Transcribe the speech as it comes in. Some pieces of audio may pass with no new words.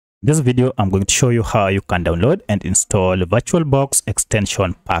This video, I'm going to show you how you can download and install VirtualBox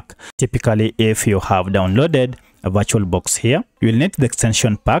extension pack. Typically, if you have downloaded a VirtualBox here, you will need the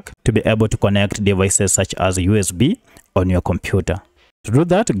extension pack to be able to connect devices such as USB on your computer. To do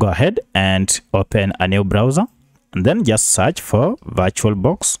that, go ahead and open a new browser and then just search for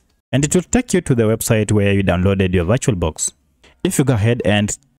VirtualBox, and it will take you to the website where you downloaded your VirtualBox. If you go ahead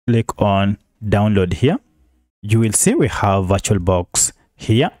and click on download here, you will see we have VirtualBox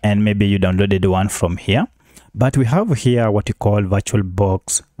here, and maybe you downloaded one from here, but we have here what we call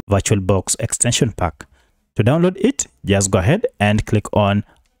VirtualBox extension pack. To download it, just go ahead and click on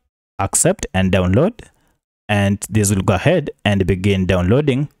accept and download, and this will go ahead and begin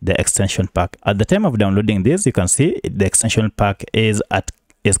downloading the extension pack. At the time of downloading this, you can see the extension pack is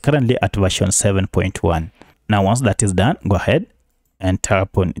currently at version 7.1. Now once that is done, go ahead and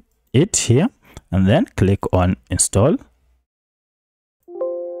tap on it here and then click on install.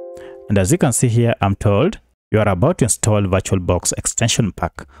 And as you can see here, I'm told you are about to install VirtualBox extension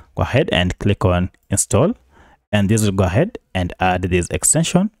pack. Go ahead and click on install, and this will go ahead and add this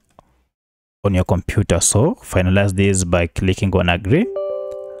extension on your computer. So finalize this by clicking on agree,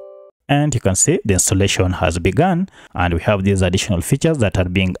 and you can see the installation has begun, and we have these additional features that are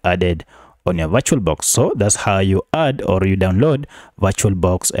being added on your VirtualBox. So that's how you add or you download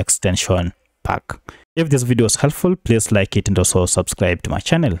VirtualBox extension pack. If this video is helpful, please like it and also subscribe to my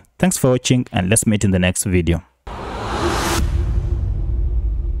channel. Thanks for watching, and let's meet in the next video.